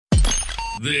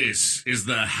This is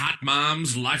the Hot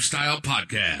Moms Lifestyle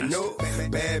Podcast. No,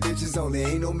 bad bitches only,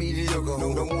 ain't no mediocre.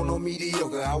 No, don't want no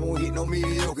mediocre. I won't hit no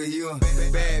mediocre. You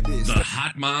bad bitch. The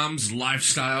Hot Moms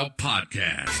Lifestyle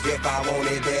Podcast. If I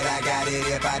want it, bet I got it.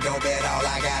 If I don't bet, all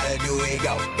I gotta do is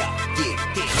go, get.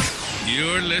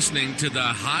 You're listening to the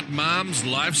Hot Moms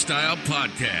Lifestyle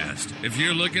Podcast. If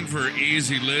you're looking for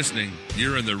easy listening,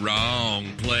 you're in the wrong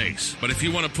place. But if you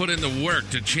want to put in the work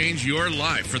to change your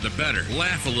life for the better,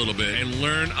 laugh a little bit, and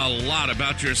learn a lot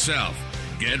about yourself,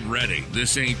 get ready.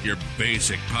 This ain't your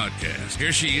basic podcast.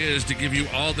 Here she is to give you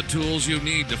all the tools you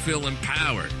need to feel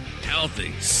empowered,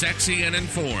 healthy, sexy, and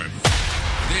informed.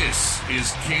 This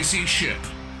is Casey Ship.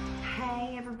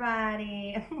 Hey,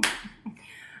 everybody.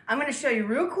 I'm going to show you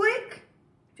real quick,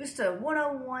 just a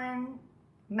 101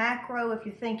 macro if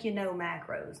you think you know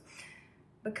macros.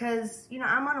 Because,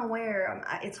 I'm unaware.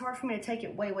 It's hard for me to take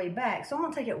it way, way back. So I'm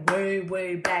going to take it way,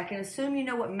 way back and assume you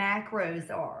know what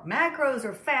macros are. Macros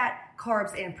are fat,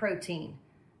 carbs, and protein,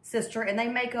 sister, and they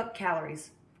make up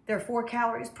calories. There are 4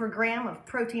 calories per gram of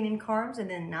protein and carbs and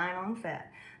then 9 on fat.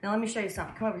 Now, let me show you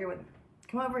something. Come over here with me.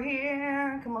 Come over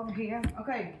here.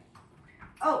 Okay.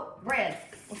 Oh, bread.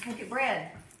 Let's look at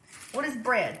bread. What is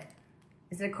bread?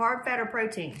 Is it a carb, fat, or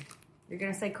protein? You're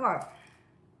going to say carb.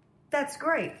 That's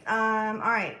great. All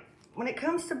right. When it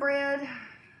comes to bread,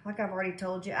 like I've already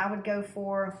told you, I would go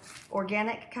for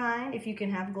organic kind if you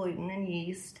can have gluten and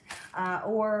yeast,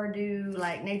 or do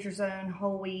like Nature's Own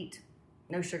whole wheat,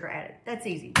 no sugar added. That's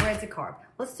easy. Bread's a carb.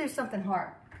 Let's do something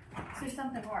hard.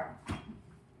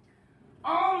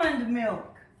 Almond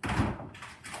milk.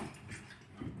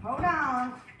 Hold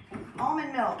on.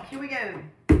 Almond milk. Here we go.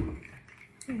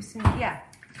 Yeah.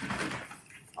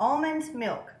 Almond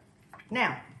milk.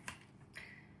 Now,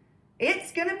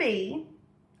 it's going to be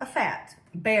a fat.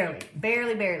 Barely.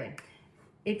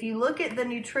 If you look at the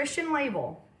nutrition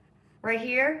label right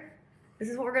here, this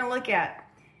is what we're going to look at.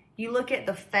 You look at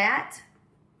the fat.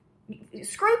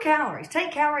 Screw calories.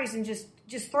 Take calories and just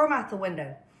throw them out the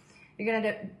window. You're going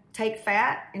to take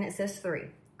fat, and it says 3.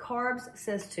 Carbs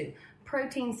says 2.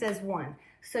 Protein says 1.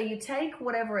 So you take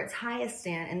whatever it's highest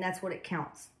in, and that's what it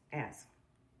counts as.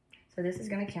 So this is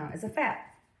going to count as a fat.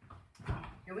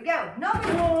 Here we go. Number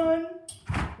 1.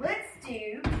 Let's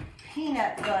do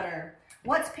peanut butter.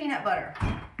 What's peanut butter?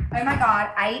 Oh my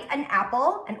God, I eat an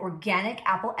apple, an organic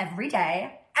apple every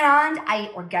day, and I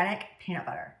eat organic peanut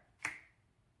butter.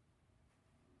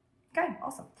 Okay,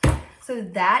 awesome. So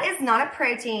that is not a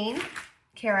protein.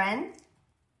 Karen,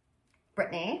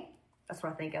 Brittany, that's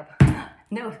what I think of.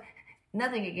 No,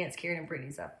 nothing against Karen and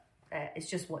Brittany, so it's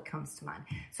just what comes to mind.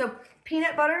 So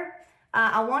peanut butter,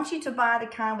 I want you to buy the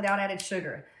kind without added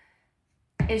sugar.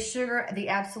 Is sugar the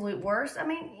absolute worst? I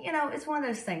mean, it's one of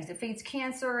those things. It feeds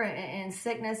cancer and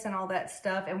sickness and all that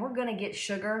stuff, and we're going to get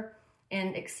sugar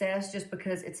in excess just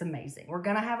because it's amazing. We're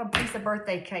going to have a piece of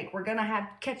birthday cake. We're going to have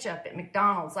ketchup at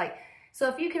McDonald's. So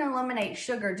if you can eliminate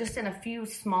sugar just in a few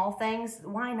small things,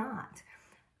 why not?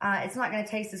 It's not going to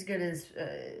taste as good as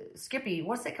Skippy.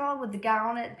 What's it called with the guy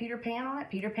on it? Peter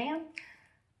Pan?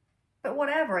 But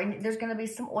whatever. And there's going to be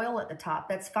some oil at the top.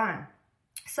 That's fine.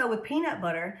 So with peanut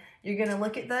butter, you're going to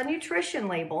look at the nutrition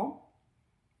label.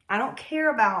 I don't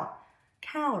care about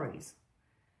calories.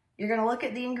 You're going to look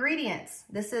at the ingredients.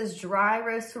 This is dry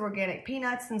roasted organic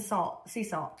peanuts and sea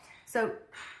salt. So,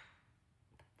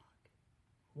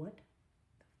 what?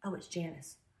 Oh, it's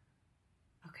Janice.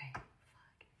 Okay.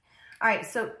 All right,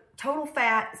 so total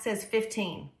fat says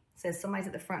 15. Says somebody's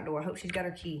at the front door. I hope she's got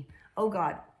her key. Oh,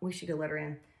 God, we should go let her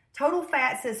in. Total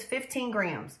fat says 15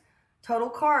 grams. Total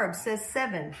carbs says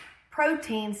 7.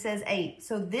 Protein says 8.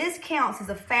 So this counts as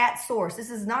a fat source. This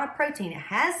is not a protein. It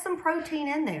has some protein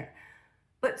in there,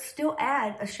 but still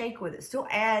add a shake with it. Still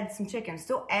add some chicken.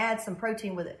 Still add some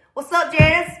protein with it. What's up,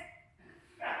 Janice?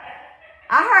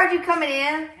 I heard you coming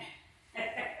in.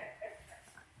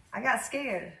 I got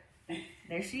scared.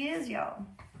 There she is, y'all.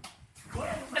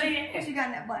 What you got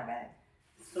in that black bag?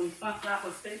 Some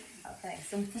sunflower steak. Okay,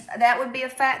 that would be a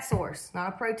fat source, not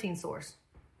a protein source.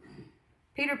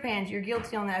 Peter Pan, you're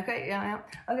guilty on that. Okay, yeah.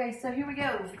 Okay, so here we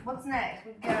go. What's next?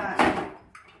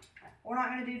 We're not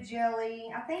going to do jelly.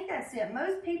 I think that's it.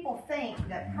 Most people think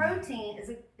that protein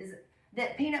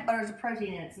that peanut butter is a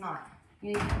protein, and it's not.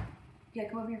 Yeah,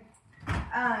 come over here.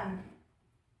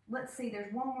 Let's see.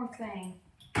 There's one more thing.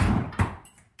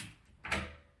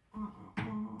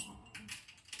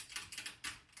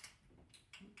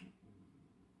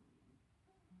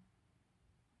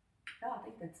 Oh, I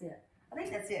think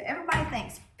that's it. Everybody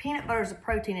thinks peanut butter is a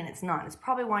protein, and it's not. It's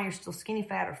probably why you're still skinny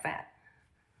fat or fat.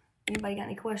 Anybody got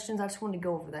any questions? I just wanted to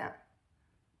go over that.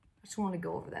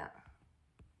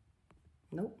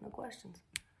 Nope, no questions.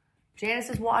 Janice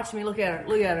is watching me. Look at her.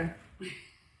 Look at her.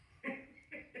 Why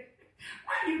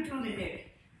are you doing that?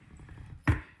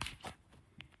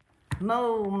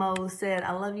 Mo said,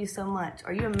 I love you so much.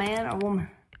 Are you a man or woman?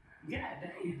 God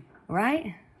damn.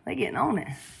 Right? They getting on it.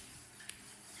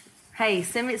 Hey,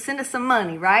 send us some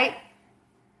money, right?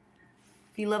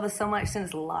 If you love us so much, send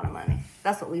us a lot of money.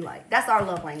 That's what we like. That's our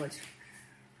love language.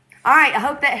 All right, I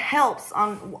hope that helps.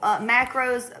 On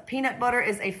macros, peanut butter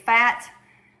is a fat.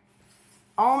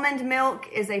 Almond milk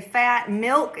is a fat.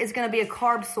 Milk is going to be a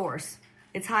carb source.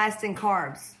 It's highest in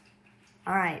carbs.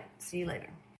 All right, see you later.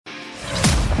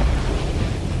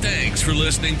 Thanks for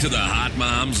listening to the Hot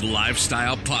Moms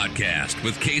Lifestyle Podcast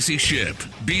with Casey Shipp.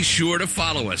 Be sure to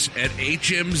follow us at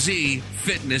HMZ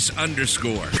Fitness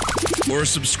 _ or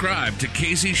subscribe to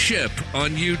Casey Shipp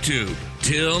on YouTube.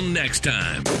 Till next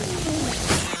time.